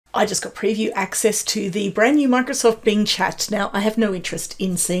I just got preview access to the brand new Microsoft Bing Chat. Now, I have no interest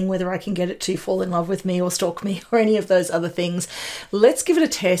in seeing whether I can get it to fall in love with me or stalk me or any of those other things. Let's give it a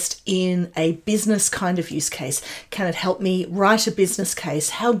test in a business kind of use case. Can it help me write a business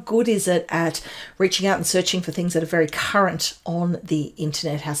case? How good is it at reaching out and searching for things that are very current on the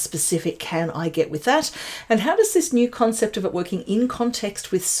internet? How specific can I get with that? And how does this new concept of it working in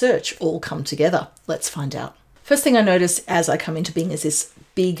context with search all come together? Let's find out. First thing I notice as I come into Bing is this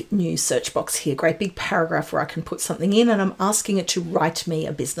big new search box here, great big paragraph where I can put something in, and I'm asking it to write me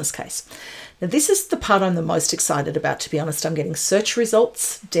a business case. Now this is the part I'm the most excited about, to be honest. I'm getting search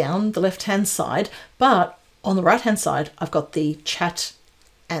results down the left-hand side, but on the right-hand side, I've got the chat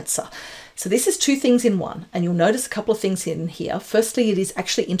answer. So this is two things in one, and you'll notice a couple of things in here. Firstly, it is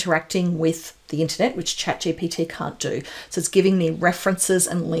actually interacting with the internet, which ChatGPT can't do. So it's giving me references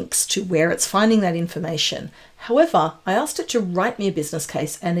and links to where it's finding that information. However, I asked it to write me a business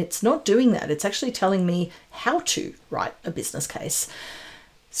case, and it's not doing that. It's actually telling me how to write a business case.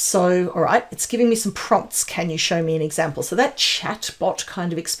 So, all right, it's giving me some prompts. Can you show me an example? So that chatbot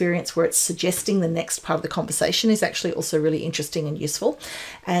kind of experience where it's suggesting the next part of the conversation is actually also really interesting and useful.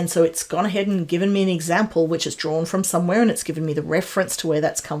 And so it's gone ahead and given me an example, which is drawn from somewhere, and it's given me the reference to where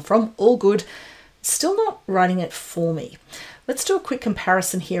that's come from. All good. Still not writing it for me. Let's do a quick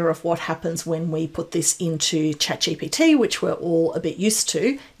comparison here of what happens when we put this into ChatGPT, which we're all a bit used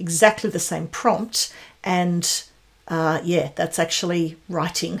to. Exactly the same prompt, and yeah, that's actually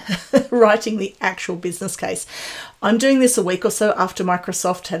writing the actual business case. I'm doing this a week or so after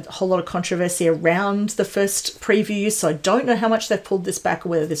Microsoft had a whole lot of controversy around the first preview, so I don't know how much they've pulled this back or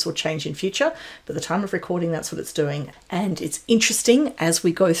whether this will change in future, but at the time of recording, that's what it's doing. And it's interesting as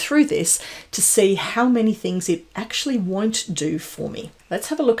we go through this to see how many things it actually won't do for me. Let's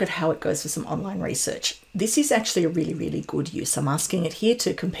have a look at how it goes with some online research. This is actually a really, really good use. I'm asking it here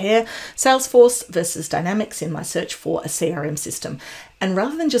to compare Salesforce versus Dynamics in my search for a CRM system. And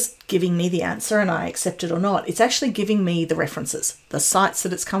rather than just giving me the answer and I accept it or not, it's actually giving me the references, the sites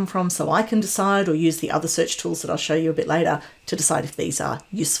that it's come from, so I can decide or use the other search tools that I'll show you a bit later to decide if these are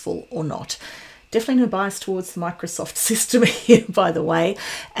useful or not. Definitely no bias towards the Microsoft system here, by the way,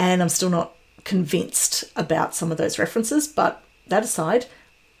 and I'm still not convinced about some of those references, but that aside,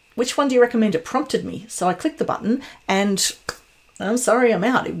 which one do you recommend? It prompted me. So I clicked the button and I'm sorry, I'm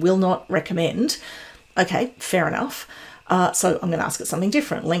out. It will not recommend. Okay, fair enough. So I'm going to ask it something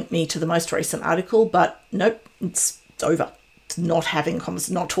different. Link me to the most recent article, but nope, it's over. It's not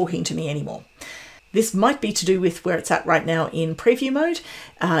not talking to me anymore. This might be to do with where it's at right now in preview mode.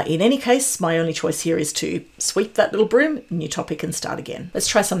 In any case, my only choice here is to sweep that little broom, new topic, and start again. Let's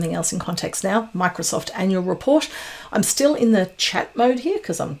try something else in context now. Microsoft annual report. I'm still in the chat mode here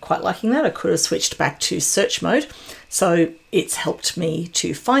because I'm quite liking that. I could have switched back to search mode. So it's helped me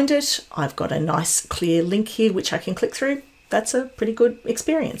to find it. I've got a nice clear link here which I can click through. That's a pretty good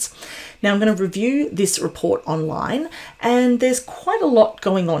experience. Now I'm going to review this report online, and there's quite a lot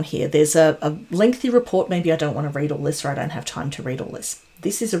going on here. There's a lengthy report. Maybe I don't want to read all this, or I don't have time to read all this.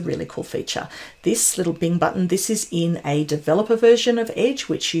 This is a really cool feature. This little Bing button, this is in a developer version of Edge,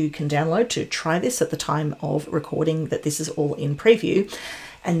 which you can download to try this at the time of recording that this is all in preview.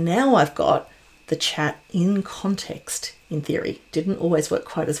 And now I've got the chat in context. In theory, didn't always work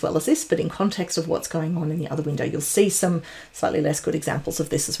quite as well as this, but in context of what's going on in the other window, you'll see some slightly less good examples of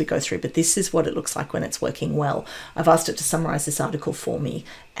this as we go through, but this is what it looks like when it's working well. I've asked it to summarize this article for me,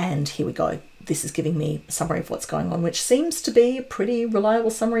 and here we go. This is giving me a summary of what's going on, which seems to be a pretty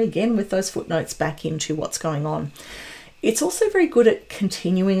reliable summary, again, with those footnotes back into what's going on. It's also very good at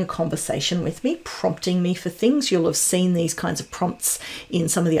continuing a conversation with me, prompting me for things. You'll have seen these kinds of prompts in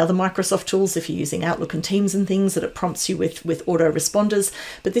some of the other Microsoft tools if you're using Outlook and Teams and things, that it prompts you with autoresponders.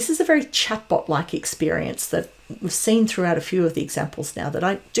 But this is a very chatbot-like experience that we've seen throughout a few of the examples now that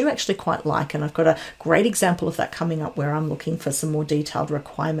I do actually quite like, and I've got a great example of that coming up where I'm looking for some more detailed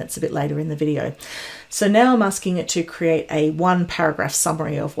requirements a bit later in the video. So now I'm asking it to create a one-paragraph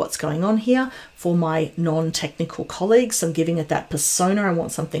summary of what's going on here for my non-technical colleagues. I'm giving it that persona. I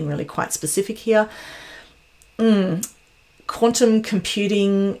want something really quite specific here. Quantum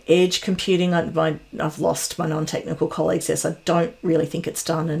computing, edge computing, I've lost my non-technical colleagues. Yes, I don't really think it's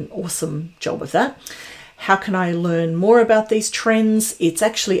done an awesome job of that. How can I learn more about these trends? It's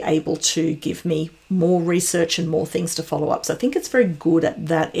actually able to give me more research and more things to follow up. So I think it's very good at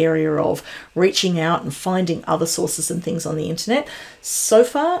that area of reaching out and finding other sources and things on the internet. So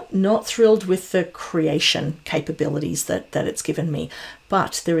far, not thrilled with the creation capabilities that it's given me,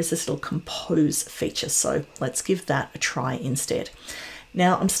 but there is this little compose feature. So let's give that a try instead.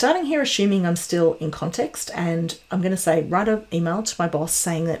 Now I'm starting here assuming I'm still in context, and I'm going to say write an email to my boss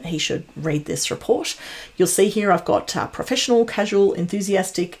saying that he should read this report. You'll see here I've got professional, casual,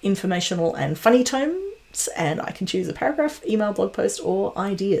 enthusiastic, informational and funny tones, and I can choose a paragraph, email, blog post or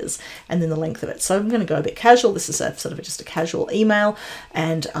ideas, and then the length of it. So I'm going to go a bit casual. This is a sort of just a casual email,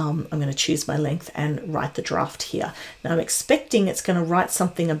 and I'm going to choose my length and write the draft here. Now I'm expecting it's going to write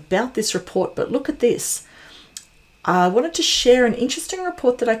something about this report, but look at this. I wanted to share an interesting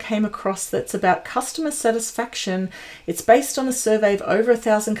report that I came across that's about customer satisfaction. It's based on a survey of over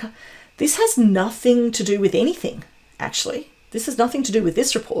 1,000. This has nothing to do with anything, actually. This has nothing to do with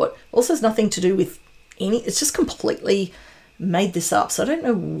this report. Also has nothing to do with any, it's just completely made this up. So I don't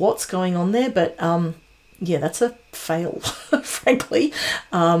know what's going on there, but yeah, that's a fail, frankly.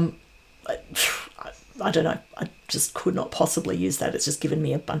 I don't know. I just could not possibly use that. It's just given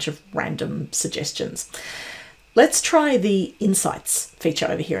me a bunch of random suggestions. Let's try the Insights feature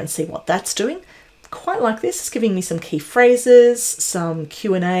over here and see what that's doing. Quite like this. It's giving me some key phrases, some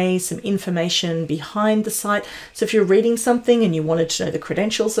Q&A, some information behind the site. So if you're reading something and you wanted to know the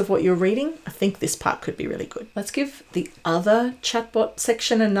credentials of what you're reading, I think this part could be really good. Let's give the other chatbot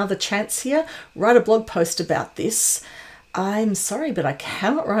section another chance here. Write a blog post about this. I'm sorry, but I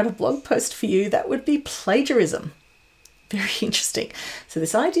cannot write a blog post for you. That would be plagiarism. Very interesting. So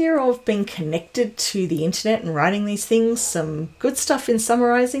this idea of being connected to the internet and writing these things, some good stuff in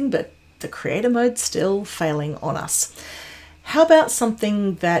summarizing, but the creator mode still failing on us. How about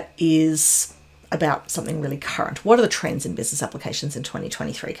something that is about something really current? What are the trends in business applications in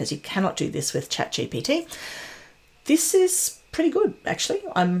 2023? Because you cannot do this with ChatGPT. This is pretty good, actually.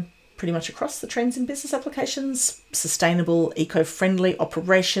 I'm pretty much across the trends in business applications: sustainable, eco-friendly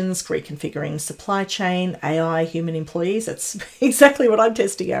operations, reconfiguring supply chain, AI, human employees. That's exactly what I'm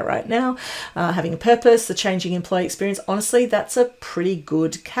testing out right now. Having a purpose, the changing employee experience. Honestly, that's a pretty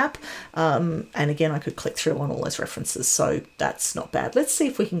good cap. And again, I could click through on all those references, so that's not bad. Let's see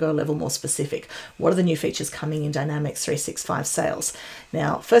if we can go a level more specific. What are the new features coming in Dynamics 365 Sales?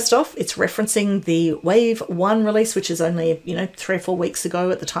 Now, first off, it's referencing the Wave 1 release, which is only 3 or 4 weeks ago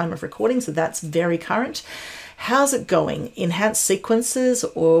at the time of recording, so that's very current. How's it going? Enhanced sequences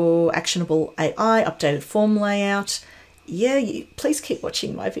or actionable AI, updated form layout. Yeah, please keep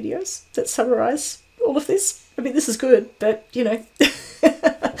watching my videos that summarize all of this. I mean, this is good, but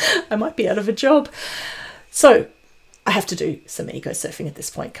I might be out of a job. So I have to do some ego surfing at this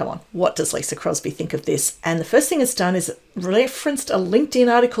point. Come on, what does Lisa Crosby think of this? And the first thing it's done is referenced a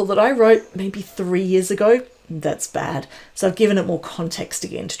LinkedIn article that I wrote maybe 3 years ago. That's bad. So I've given it more context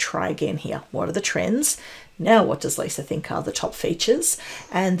again to try again here. What are the trends? Now, what does Lisa think are the top features?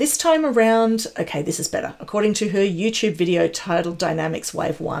 And this time around, okay, this is better. According to her YouTube video titled Dynamics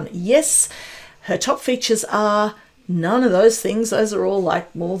Wave 1, yes, her top features are none of those things. Those are all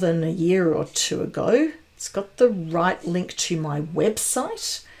like more than a year or 2 ago. It's got the right link to my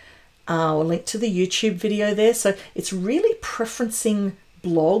website, or link to the YouTube video there. So it's really preferencing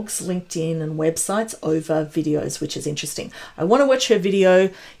blogs, LinkedIn and websites over videos, which is interesting. I want to watch her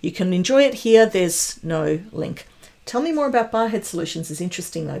video. You can enjoy it here. There's no link. Tell me more about Barhead Solutions is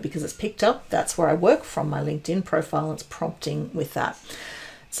interesting though, because it's picked up. That's where I work from my LinkedIn profile. And it's prompting with that.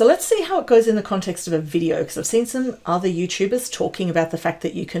 So let's see how it goes in the context of a video, because I've seen some other YouTubers talking about the fact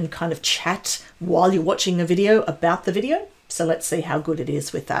that you can kind of chat while you're watching a video about the video. So let's see how good it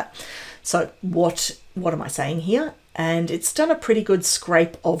is with that. So what am I saying here? And it's done a pretty good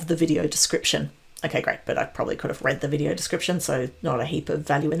scrape of the video description. Okay, great, but I probably could have read the video description, so not a heap of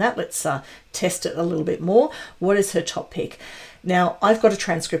value in that. Let's test it a little bit more. What is her top pick? Now, I've got a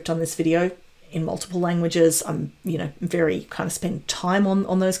transcript on this video in multiple languages. I'm, very kind of spend time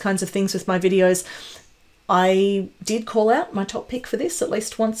on those kinds of things with my videos. I did call out my top pick for this at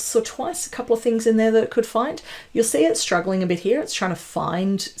least once or twice, a couple of things in there that it could find. You'll see it's struggling a bit here. It's trying to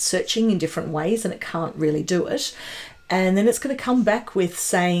find searching in different ways and it can't really do it. And then it's going to come back with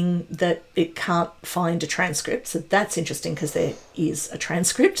saying that it can't find a transcript. So that's interesting because there is a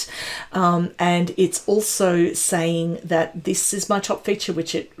transcript. And it's also saying that this is my top feature,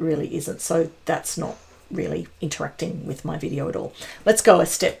 which it really isn't. So that's not really interacting with my video at all. Let's go a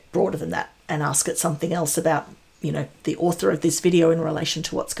step broader than that and ask it something else about, the author of this video in relation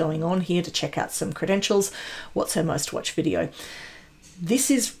to what's going on here to check out some credentials. What's her most watched video?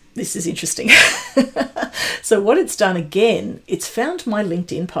 This is interesting. So what it's done again, it's found my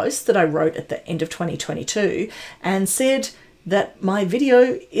LinkedIn post that I wrote at the end of 2022 and said that my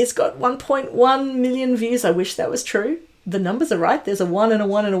video has got 1.1 million views. I wish that was true. The numbers are right. There's a 1 and a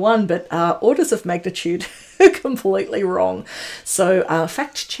 1 and a 1, but orders of magnitude are completely wrong. So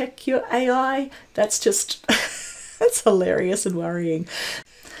fact check your AI. That's just That's hilarious and worrying.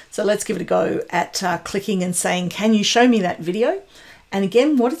 So let's give it a go at clicking and saying, can you show me that video? And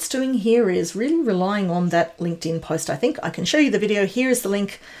again, what it's doing here is really relying on that LinkedIn post. I think I can show you the video. Here is the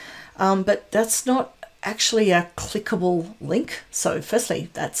link, but that's not actually a clickable link. So firstly,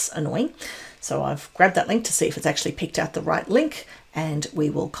 that's annoying. So I've grabbed that link to see if it's actually picked out the right link, and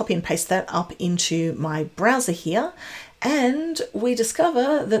we will copy and paste that up into my browser here. And we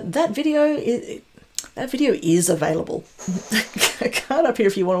discover that that video is available. Card up here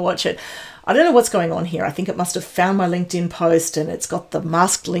if you want to watch it. I don't know what's going on here. I think it must have found my LinkedIn post and it's got the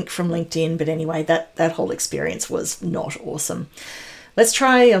masked link from LinkedIn. But anyway, that whole experience was not awesome. Let's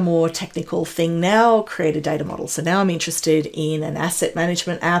try a more technical thing now, create a data model. So now I'm interested in an asset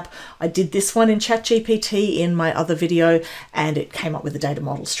management app. I did this one in ChatGPT in my other video, and it came up with a data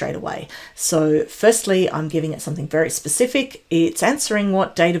model straight away. So firstly, I'm giving it something very specific. It's answering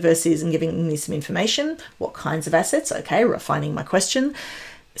what Dataverse is and giving me some information, what kinds of assets. Okay, refining my question.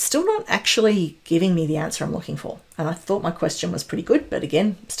 Still not actually giving me the answer I'm looking for. And I thought my question was pretty good, but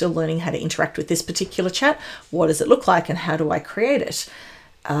again, still learning how to interact with this particular chat. What does it look like and how do I create it?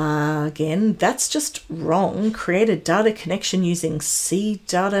 Again, that's just wrong. Create a data connection using C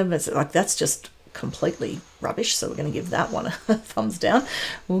data. Like, that's just completely rubbish. So we're going to give that one a thumbs down.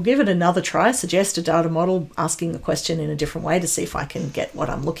 We'll give it another try. Suggest a data model, asking the question in a different way to see if I can get what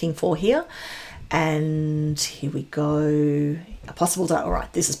I'm looking for here. And here we go. A possible data. All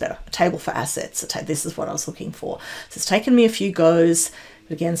right, this is better. A table for assets. This is what I was looking for. So it's taken me a few goes.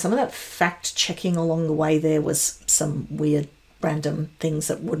 But again, some of that fact checking along the way there was some weird random things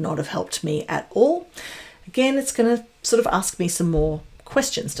that would not have helped me at all. Again, it's going to sort of ask me some more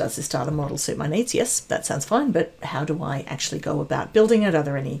questions. Does this data model suit my needs? Yes, that sounds fine, but how do I actually go about building it? Are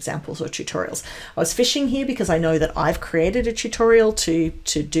there any examples or tutorials? I was fishing here because I know that I've created a tutorial to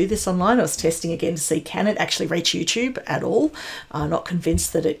do this online. I was testing again to see, can it actually reach YouTube at all? Not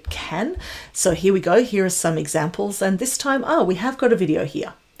convinced that it can. So here we go. Here are some examples. And this time, we have got a video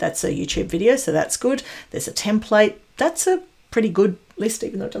here. That's a YouTube video, so that's good. There's a template. That's a pretty good list,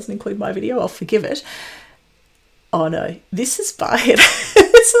 even though it doesn't include my video. I'll forgive it. Oh no, this is bad.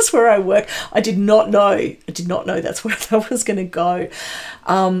 This is where I work. I did not know that's where that was going to go.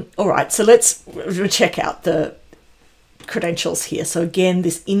 All right, so let's check out the credentials here. So again,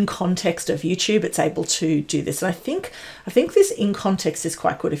 this in context of YouTube, it's able to do this. And I think this in context is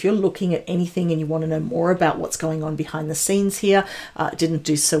quite good. If you're looking at anything and you want to know more about what's going on behind the scenes here, it didn't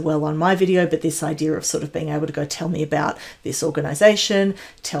do so well on my video, but this idea of sort of being able to go tell me about this organization,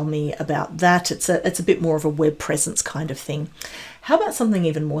 tell me about that, it's a bit more of a web presence kind of thing. How about something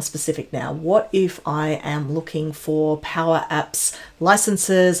even more specific now? What if I am looking for Power Apps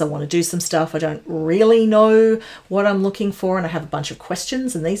licenses? I want to do some stuff. I don't really know what I'm looking for, and I have a bunch of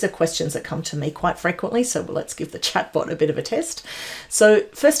questions, and these are questions that come to me quite frequently. So let's give the chatbot a bit of a test. So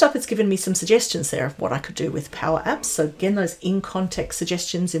first up, it's given me some suggestions there of what I could do with Power Apps. So again, those in-context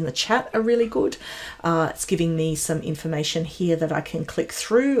suggestions in the chat are really good. It's giving me some information here that I can click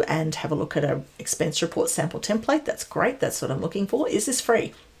through and have a look at an expense report sample template. That's great. That's what I'm looking for. Is this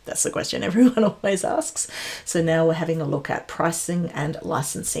free? That's the question everyone always asks. So now we're having a look at pricing and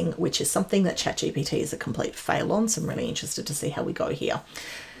licensing, which is something that ChatGPT is a complete fail on. So I'm really interested to see how we go here.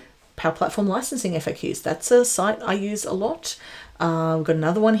 Power Platform licensing FAQs. That's a site I use a lot. We've got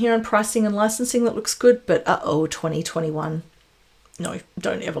another one here on pricing and licensing that looks good, but 2021. No,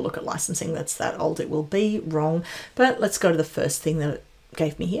 don't ever look at licensing. That's that old. It will be wrong. But let's go to the first thing that it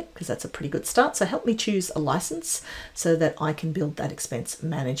gave me here, because that's a pretty good start. So help me choose a license so that I can build that expense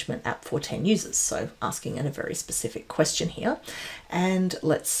management app for 10 users. So asking a very specific question here, and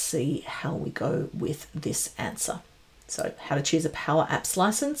let's see how we go with this answer. So how to choose a Power Apps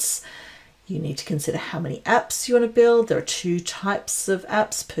license. You need to consider how many apps you want to build. There are 2 types of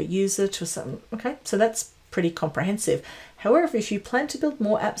apps per user to some. Okay, so that's pretty comprehensive. However, if you plan to build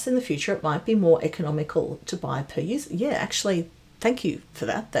more apps in the future, it might be more economical to buy per user. Yeah, actually, thank you for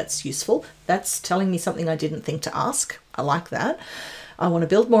that. That's useful. That's telling me something I didn't think to ask. I like that. I want to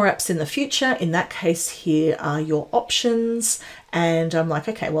build more apps in the future. In that case, here are your options. And I'm like,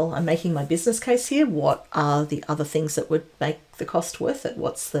 okay, well, I'm making my business case here. What are the other things that would make the cost worth it?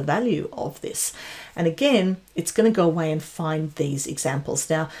 What's the value of this? And again, it's going to go away and find these examples.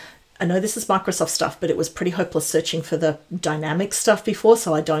 Now, I know this is Microsoft stuff, but it was pretty hopeless searching for the Dynamics stuff before,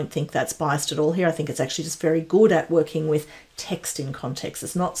 so I don't think that's biased at all here. I think it's actually just very good at working with text in context.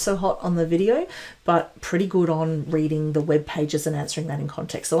 It's not so hot on the video, but pretty good on reading the web pages and answering that in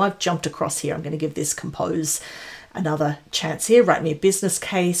context. So I've jumped across here. I'm going to give this Compose another chance here. Write me a business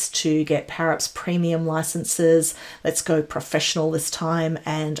case to get Power Apps premium licenses. Let's go professional this time,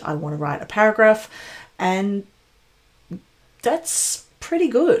 and I want to write a paragraph. And that's pretty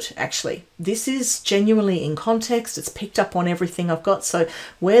good, actually. This is genuinely in context. It's picked up on everything I've got. So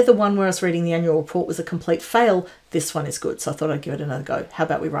where the one where I was reading the annual report was a complete fail, this one is good. So I thought I'd give it another go. How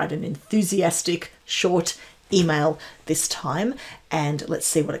about we write an enthusiastic, short email this time, and let's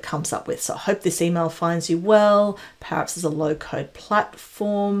see what it comes up with. So I hope this email finds you well. Perhaps as a low-code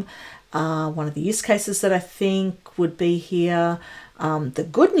platform. One of the use cases that I think would be here. The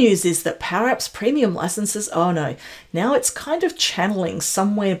good news is that Power Apps Premium licenses, oh no, now it's kind of channeling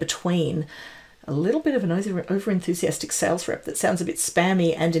somewhere between a little bit of an over-enthusiastic sales rep that sounds a bit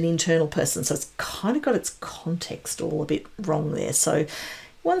spammy and an internal person. So it's kind of got its context all a bit wrong there. So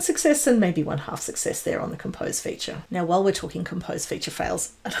one success and maybe one half success there on the Compose feature. Now, while we're talking Compose feature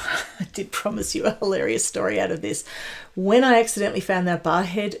fails, I did promise you a hilarious story out of this. When I accidentally found that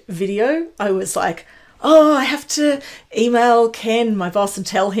Barhead video, I was like, oh, I have to email Ken, my boss, and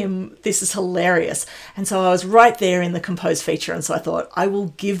tell him this is hilarious. And so I was right there in the Compose feature. And so I thought, I will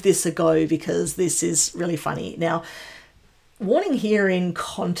give this a go because this is really funny. Now, warning here in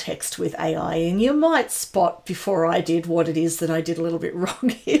context with AI, and you might spot before I did what it is that I did a little bit wrong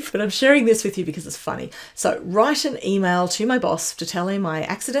here, but I'm sharing this with you because it's funny. So write an email to my boss to tell him I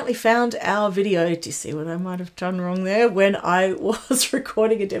accidentally found our video. Do you see what I might have done wrong there when I was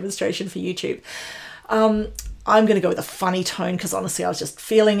recording a demonstration for YouTube? I'm going to go with a funny tone because honestly I was just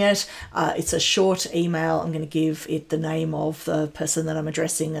feeling it. It's a short email. I'm going to give it the name of the person that I'm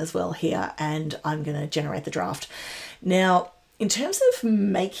addressing as well here, and I'm going to generate the draft. Now, in terms of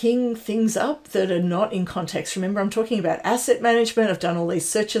making things up that are not in context, remember I'm talking about asset management. I've done all these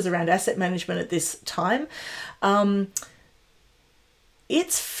searches around asset management at this time.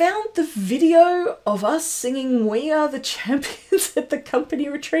 It's found the video of us singing We Are the Champions at the company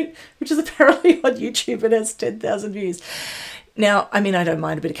retreat, which is apparently on YouTube and has 10,000 views. Now, I mean, I don't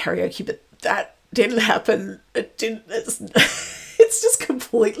mind a bit of karaoke, but that didn't happen. It didn't. It's just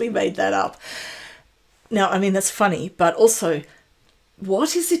completely made that up. Now, I mean, that's funny, but also,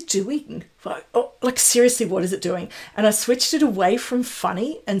 what is it doing? Like seriously, what is it doing? And I switched it away from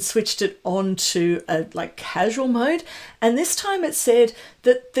funny and switched it on to a like casual mode. And this time it said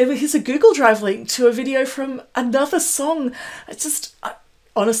that there was a Google Drive link to a video from another song. It's just,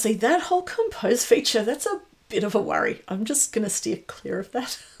 honestly, that whole Compose feature, that's a bit of a worry. I'm just going to steer clear of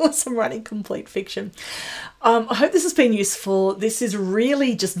that unless I'm writing complete fiction. I hope this has been useful. This is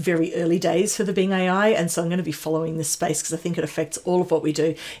really just very early days for the Bing AI, and so I'm going to be following this space because I think it affects all of what we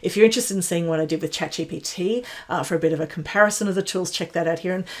do. If you're interested in seeing what I did with ChatGPT for a bit of a comparison of the tools, check that out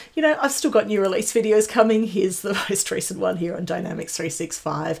here. And, you know, I've still got new release videos coming. Here's the most recent one here on Dynamics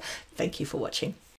 365. Thank you for watching.